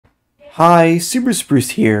Hi, Super Spruce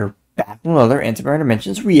here, back with another Antimatter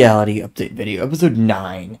Dimensions reality update video, episode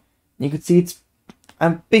 9. You can see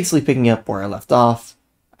I'm basically picking up where I left off.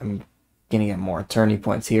 I'm gonna get more attorney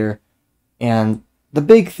points here. And the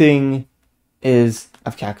big thing is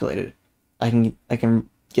I've calculated. I can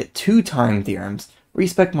get 2 time theorems,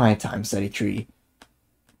 respec my time study tree.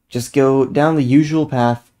 Just go down the usual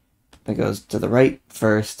path that goes to the right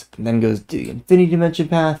first, and then goes to the infinity dimension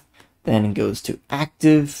path, then goes to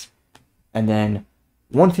active, and then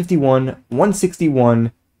 151,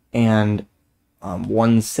 161, and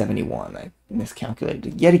 171. I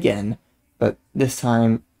miscalculated yet again, but this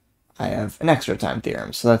time I have an extra time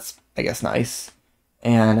theorem, so that's, I guess, nice.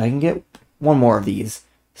 And I can get one more of these.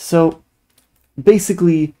 So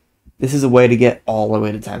basically, this is a way to get all the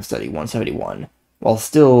way to time study 171, while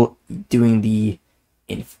still doing the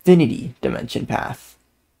infinity dimension path.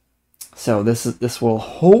 So this will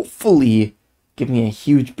hopefully give me a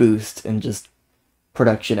huge boost in just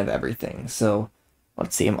production of everything. So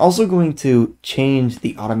let's see, I'm also going to change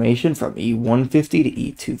the automation from E150 to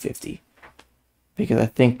E250 because I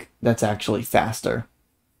think that's actually faster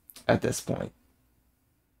at this point.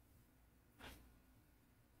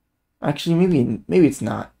 Actually, maybe it's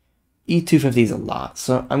not. E250 is a lot,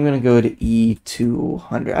 so I'm going to go to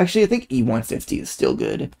E200. Actually, I think E150 is still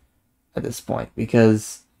good at this point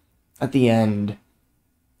because at the end,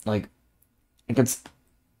 like, it's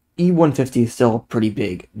E150 is still a pretty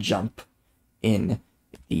big jump in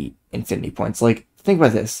the infinity points. Like, think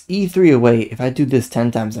about this. E308, if I do this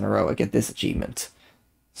 10 times in a row, I get this achievement.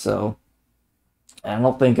 So, I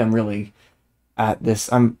don't think I'm really at this.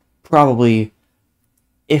 I'm probably,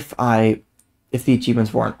 if the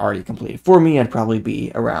achievements weren't already completed for me, I'd probably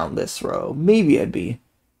be around this row. Maybe I'd be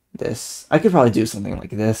this. I could probably do something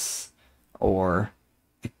like this, or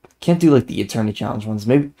I can't do like the Eternity Challenge ones.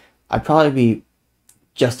 Maybe I'd probably be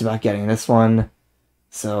just about getting this one.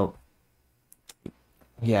 So,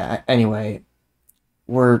 yeah, anyway,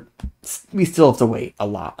 we still have to wait a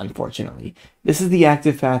lot, unfortunately. This is the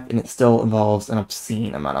active path, and it still involves an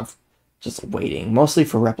obscene amount of just waiting, mostly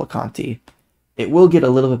for Replicanti. It will get a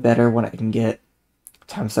little bit better when I can get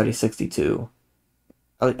time study 62.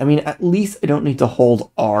 I mean, at least I don't need to hold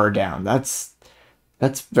R down. That's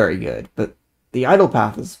very good. But the idle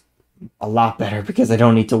path is a lot better because I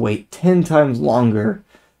don't need to wait 10 times longer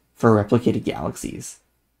for replicated galaxies.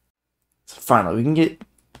 So finally, we can get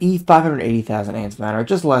E580,000 Antimatter. It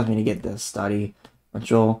just allows me to get this study,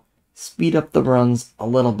 which will speed up the runs a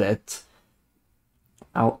little bit.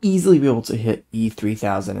 I'll easily be able to hit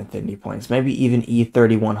E3000 infinity points, maybe even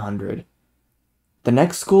E3100. The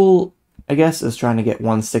next goal, I guess, is trying to get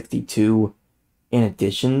 162 in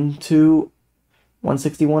addition to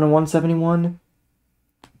 161 and 171.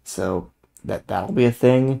 So that'll be a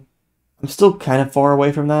thing. I'm still kind of far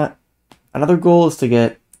away from that. Another goal is to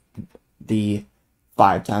get the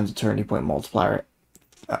 5 times eternity point multiplier,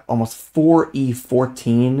 almost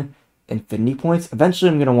 4E14 infinity points. Eventually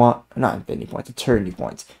I'm going to want, not infinity points, eternity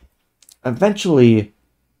points. Eventually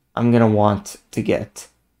I'm going to want to get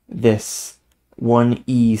this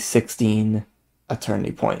 1E16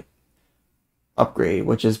 eternity point upgrade,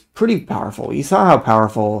 which is pretty powerful. You saw how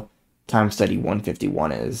powerful time study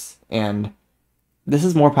 151 is, and this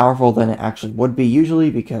is more powerful than it actually would be usually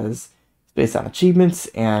because it's based on achievements,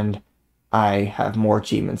 and I have more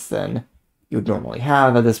achievements than you would normally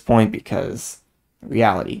have at this point because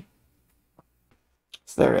reality.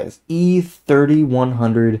 So there it is,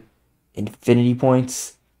 E3100 infinity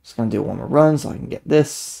points. Just gonna do one more run so I can get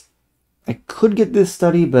this. I could get this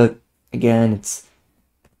study, but again, it's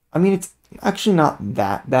actually not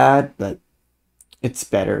that bad, but it's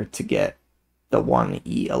better to get the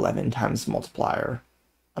 1E11 times multiplier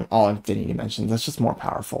on all infinity dimensions. That's just more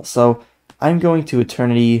powerful. So I'm going to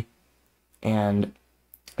Eternity, and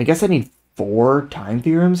I guess I need 4 time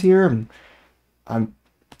theorems here. I'm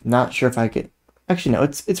not sure if I could. Actually, no,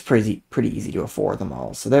 it's pretty easy to afford them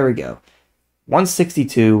all. So there we go.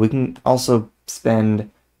 162. We can also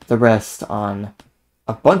spend the rest on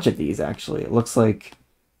a bunch of these, actually. It looks like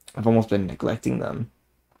I've almost been neglecting them.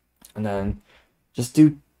 And then just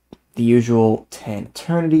do the usual 10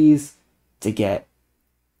 eternities to get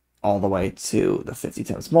all the way to the 50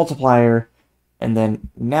 times multiplier. And then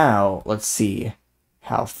now let's see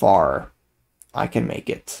how far I can make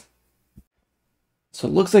it. So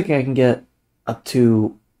it looks like I can get up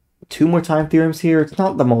to 2 more time theorems here. It's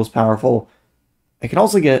not the most powerful. I can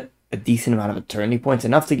also get a decent amount of eternity points,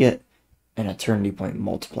 enough to get an eternity point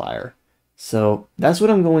multiplier. So that's what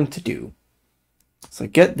I'm going to do. So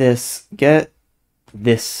get this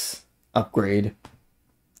upgrade,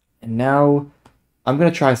 and now I'm going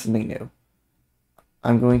to try something new.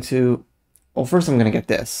 I'm going to, well, first I'm going to get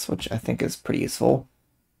this, which I think is pretty useful.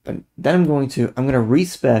 But then I'm going to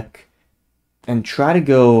respec and try to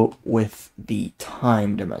go with the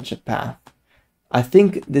time dimension path. I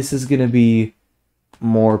think this is going to be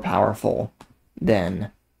more powerful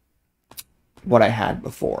than what I had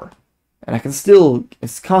before. And I can still,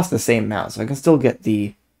 it's cost the same amount, so I can still get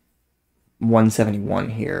the 171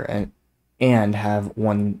 here and have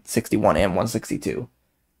 161 and 162.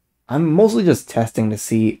 I'm mostly just testing to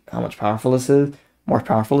see how much powerful this is. More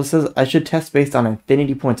powerful this is. I should test based on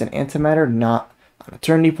infinity points and antimatter, not on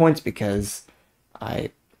eternity points, because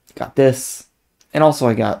I got this, and also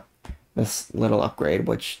I got this little upgrade,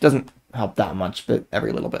 which doesn't help that much, but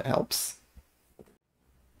every little bit helps.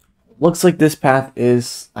 Looks like this path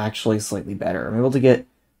is actually slightly better. I'm able to get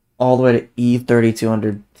all the way to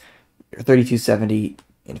E3200 or 3270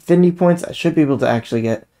 infinity points. I should be able to actually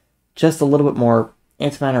get just a little bit more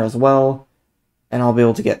antimatter as well, and I'll be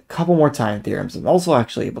able to get a couple more time theorems. I'm also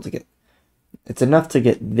actually able to get, it's enough to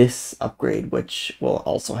get this upgrade, which will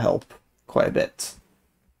also help quite a bit.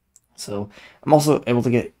 So I'm also able to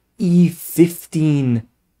get E15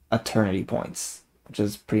 eternity points, which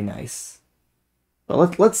is pretty nice.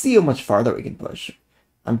 But let's see how much farther we can push.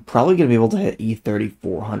 I'm probably going to be able to hit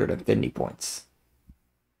E3400 infinity points.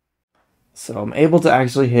 So I'm able to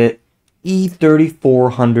actually hit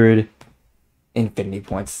E3400 infinity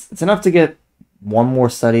points. It's enough to get one more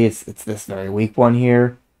study. It's this very weak one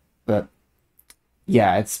here. But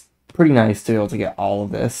yeah, it's pretty nice to be able to get all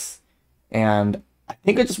of this. And I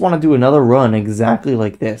think I just want to do another run exactly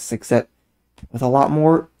like this, except with a lot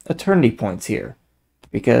more eternity points here.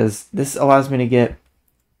 Because this allows me to get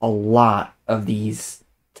a lot of these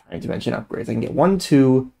time dimension upgrades. I can get 1,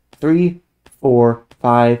 2, 3, 4,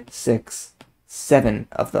 5, 6, 7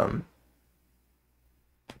 of them.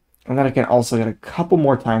 And then I can also get a couple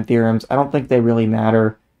more time theorems. I don't think they really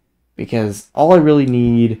matter, because all I really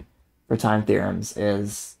need for time theorems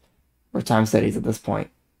is, or time studies at this point,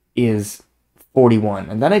 is 41.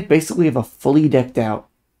 And then I basically have a fully decked out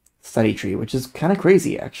study tree, which is kind of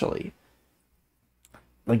crazy, actually.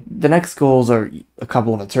 Like, the next goals are a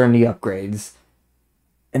couple of eternity upgrades,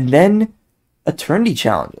 and then eternity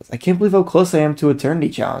challenges. I can't believe how close I am to eternity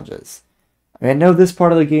challenges. I mean, I know this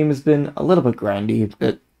part of the game has been a little bit grindy,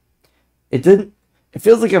 but it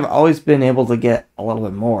feels like I've always been able to get a little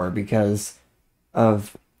bit more because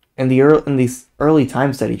of, in the early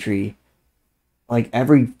time study tree, like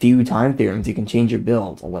every few time theorems you can change your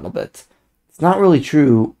build a little bit. It's not really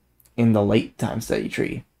true in the late time study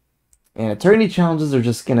tree. And eternity challenges are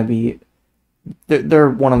just going to be, they're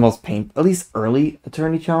one of the most painful, at least early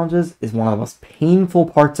eternity challenges is one of the most painful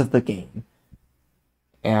parts of the game.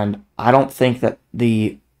 And I don't think that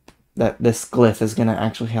this glyph is going to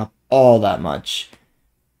actually help all that much.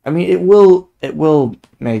 I mean, it will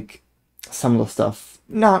make some of the stuff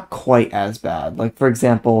not quite as bad. Like, for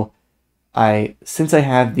example, since I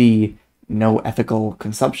have the no ethical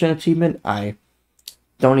consumption achievement, I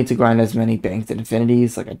don't need to grind as many banked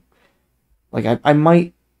infinities. I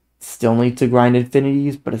might still need to grind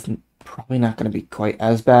infinities, but it's probably not going to be quite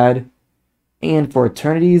as bad. And for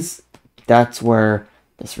eternities, that's where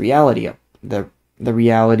this reality the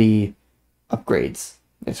reality upgrades,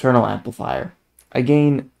 the eternal amplifier. I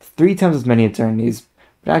gain 3 times as many eternities,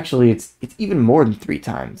 but actually it's even more than 3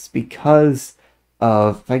 times, because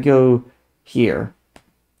of, if I go here,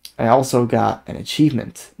 I also got an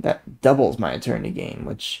achievement that doubles my eternity gain,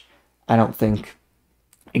 which I don't think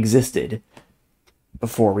existed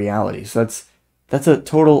before reality. So that's a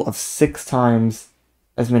total of 6 times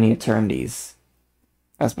as many eternities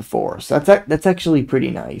as before. So that's actually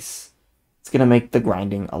pretty nice. It's gonna make the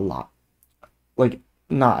grinding a lot, like,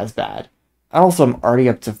 not as bad. And also, I'm already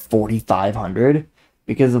up to 4,500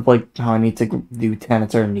 because of like how I need to do 10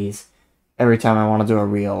 eternities every time I want to do a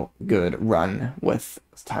real good run with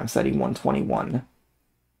time study 121.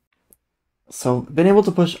 So I've been able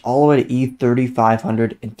to push all the way to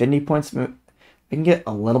E3500 infinity points. I can get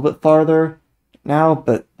a little bit farther now,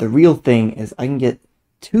 but the real thing is I can get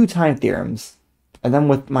 2 time theorems, and then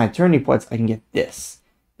with my eternity points I can get this.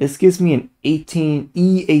 This gives me an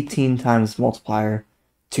E18 times multiplier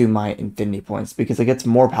to my infinity points, because it gets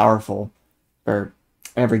more powerful for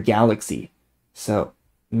every galaxy. So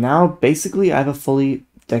now basically I have a fully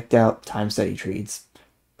decked out time study tree. It's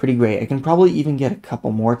pretty great. I can probably even get a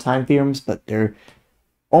couple more time theorems, but they're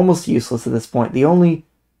almost useless at this point. The only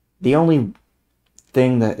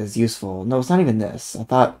thing that is useful, no, it's not even this. I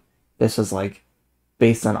thought this was like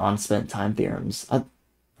based on unspent time theorems. I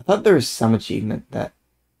thought there was some achievement that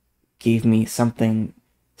gave me some kind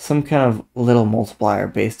of little multiplier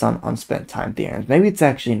based on unspent time theorems. Maybe it's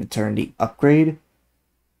actually an eternity upgrade,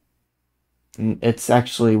 It's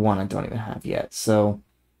actually one I don't even have yet. So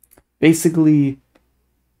basically,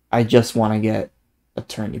 I just want to get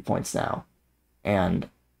eternity points now, and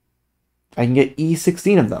I can get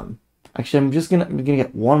E16 of them. Actually, I'm gonna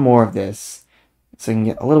get one more of this, so I can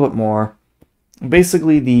get a little bit more.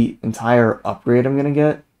 Basically, the entire upgrade I'm gonna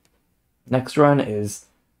get next run is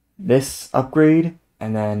this upgrade,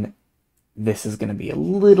 and then this is gonna be a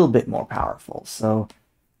little bit more powerful. So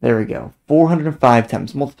there we go, 405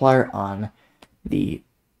 times multiplier on the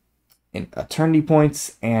eternity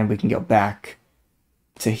points, and we can go back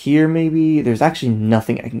to here. Maybe there's actually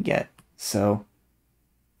nothing I can get, so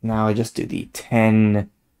now I just do the 10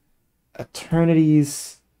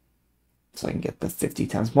 eternities, so I can get the 50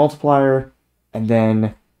 times multiplier, and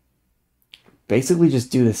then basically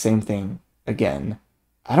just do the same thing again.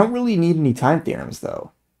 I don't really need any time theorems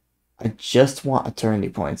though. I just want eternity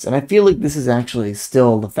points, and I feel like this is actually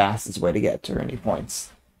still the fastest way to get eternity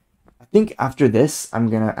points. I think after this, I'm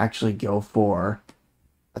gonna actually go for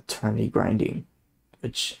eternity grinding,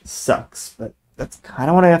 which sucks, but that's kind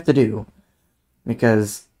of what I have to do,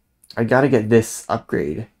 because I gotta get this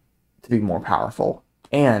upgrade to be more powerful,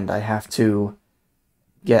 and I have to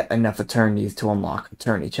get enough eternities to unlock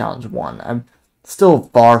Eternity Challenge 1. I'm still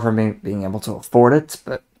far from being able to afford it,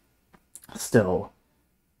 but still,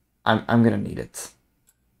 I'm gonna need it.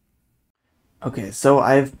 Okay, so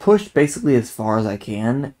I've pushed basically as far as I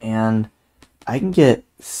can, and I can get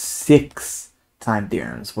 6 time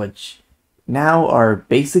theorems, which now are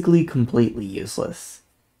basically completely useless,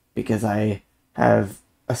 because I have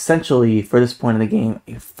essentially, for this point in the game,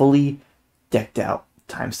 a fully decked out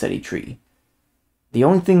time study tree. The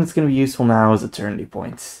only thing that's going to be useful now is eternity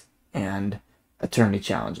points and eternity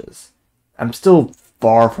challenges. I'm still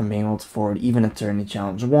far from being able to afford even eternity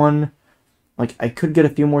challenge 1. Like, I could get a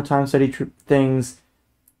few more time study things.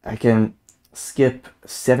 I can skip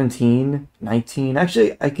 17, 19.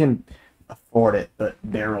 Actually, I can afford it, but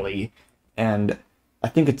barely. And I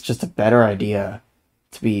think it's just a better idea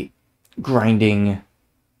to be grinding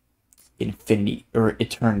infinity or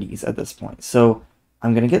eternities at this point. So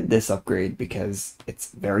I'm gonna get this upgrade because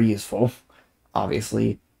it's very useful,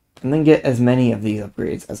 obviously, and then get as many of these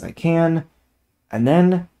upgrades as I can, and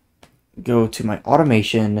then go to my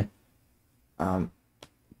automation.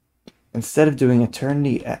 Instead of doing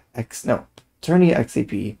eternity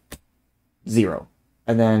XCP 0,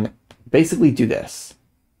 and then basically do this.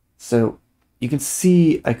 So you can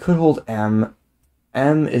see I could hold M.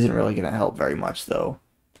 M isn't really going to help very much though.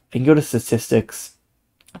 I can go to statistics.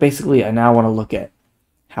 Basically, I now want to look at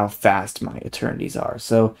how fast my eternities are.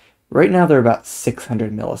 So right now they're about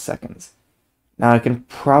 600 milliseconds. Now I can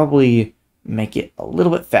probably make it a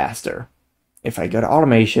little bit faster. If I go to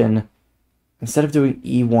automation, instead of doing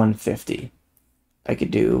E150, I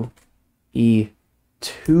could do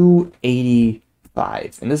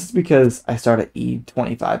E285. And this is because I start at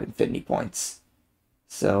E25 infinity points.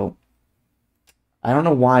 So I don't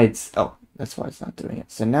know why it's... Oh, that's why it's not doing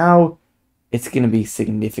it. So now it's going to be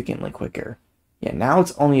significantly quicker. Yeah, now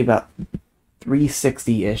it's only about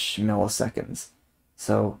 360-ish milliseconds.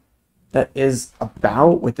 So that is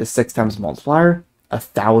about, with the 6 times multiplier,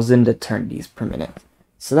 1,000 eternities per minute.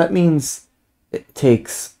 So that means it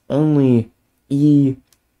takes only it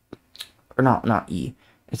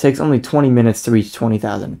takes only 20 minutes to reach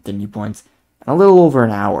 20,000 infinity points, and a little over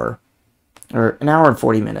an hour, or an hour and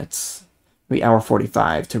 40 minutes, maybe hour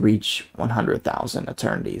 45 to reach 100,000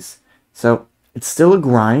 eternities. So it's still a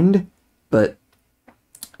grind, but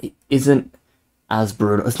it isn't as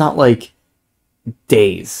brutal. It's not like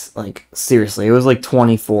days. Like, seriously, it was like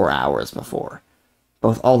 24 hours before. But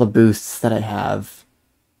with all the boosts that I have,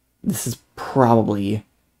 this is probably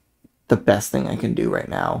the best thing I can do right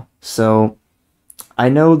now. So I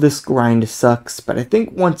know this grind sucks, but I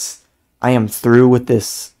think once I am through with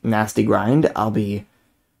this nasty grind, I'll be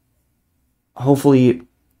hopefully...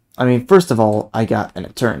 I mean, first of all, I got an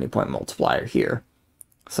eternity point multiplier here.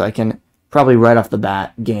 So I can probably right off the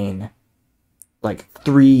bat gain like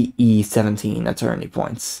 3 E17 eternity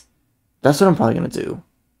points. That's what I'm probably going to do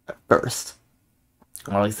at first.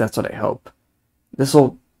 Or at least that's what I hope. This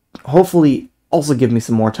will hopefully also give me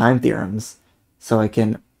some more time theorems so I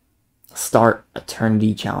can start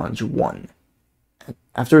Eternity Challenge 1.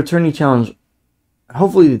 After Eternity Challenge,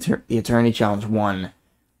 hopefully the Eternity Challenge 1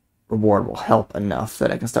 reward will help enough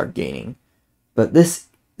that I can start gaining. But this,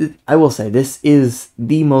 I will say, this is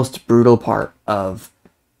the most brutal part of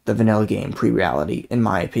the vanilla game pre-reality, in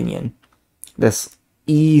my opinion. This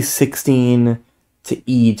E16 to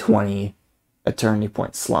E20 eternity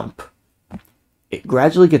point slump. It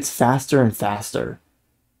gradually gets faster and faster,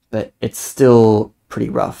 but it's still pretty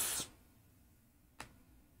rough.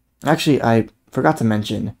 Actually, I forgot to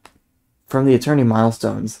mention, from the Eternity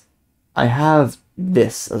milestones, I have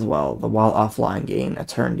this as well, the while offline gain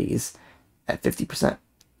Eternities at 50%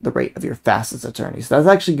 the rate of your fastest Eternity. So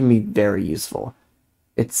that's actually going to be very useful.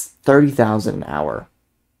 It's 30,000 an hour.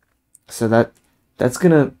 So that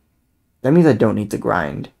means I don't need to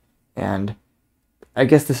grind. And I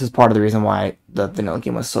guess this is part of the reason why the vanilla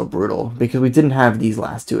game was so brutal, because we didn't have these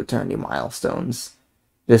last two Eternity milestones.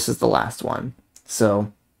 This is the last one.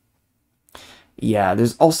 So yeah,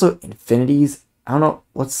 there's also infinities. I don't know.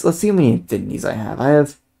 Let's see how many infinities I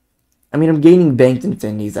have. I'm gaining banked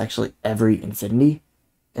infinities actually every infinity,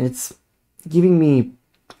 and it's giving me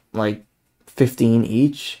like 15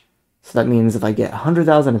 each. So that means if I get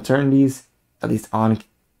 100,000 eternities, at least on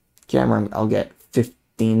camera, I'll get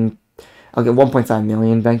 15. I'll get 1.5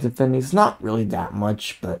 million banked infinities. It's not really that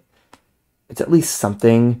much, but it's at least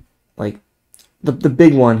something. Like the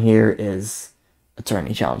big one here is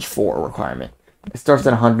Eternity Challenge 4 requirement. It starts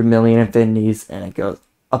at 100 million infinities and it goes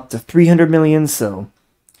up to 300 million, so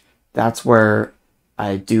that's where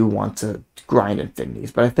I do want to grind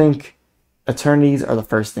infinities. But I think eternities are the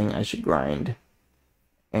first thing I should grind,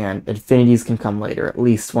 and infinities can come later, at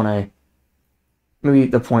least when maybe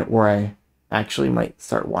the point where I actually might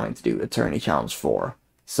start wanting to do Eternity Challenge 4.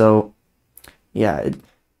 So yeah,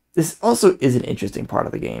 this also is an interesting part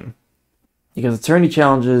of the game, because Eternity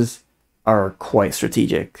Challenges are quite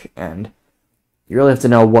strategic, and you really have to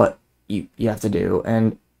know what you have to do.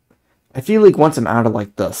 And I feel like once I'm out of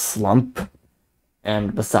like the slump,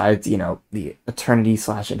 and besides, the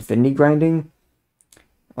Eternity/Infinity grinding,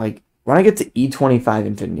 like when I get to E25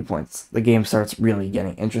 Infinity points, the game starts really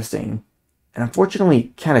getting interesting. And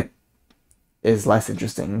unfortunately, kind of is less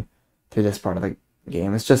interesting through this part of the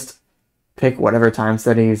game. It's just pick whatever time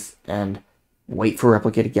studies and wait for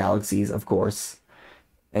replicated galaxies, of course.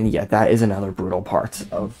 And yeah, that is another brutal part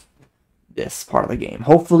of this part of the game.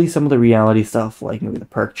 Hopefully some of the reality stuff, like maybe the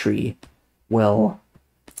perk tree, will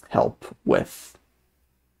help with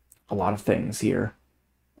a lot of things here.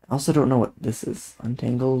 I also don't know what this is.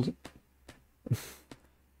 Untangled?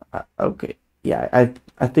 Okay. Yeah,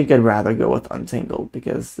 I think I'd rather go with Untangled,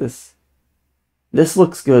 because this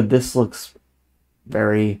looks good. This looks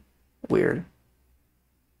very weird.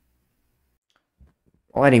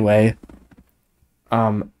 Well, anyway,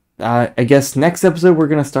 I guess next episode we're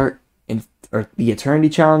gonna start the Eternity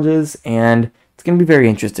challenges, and it's gonna be very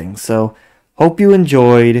interesting. So, hope you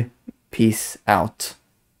enjoyed. Peace out.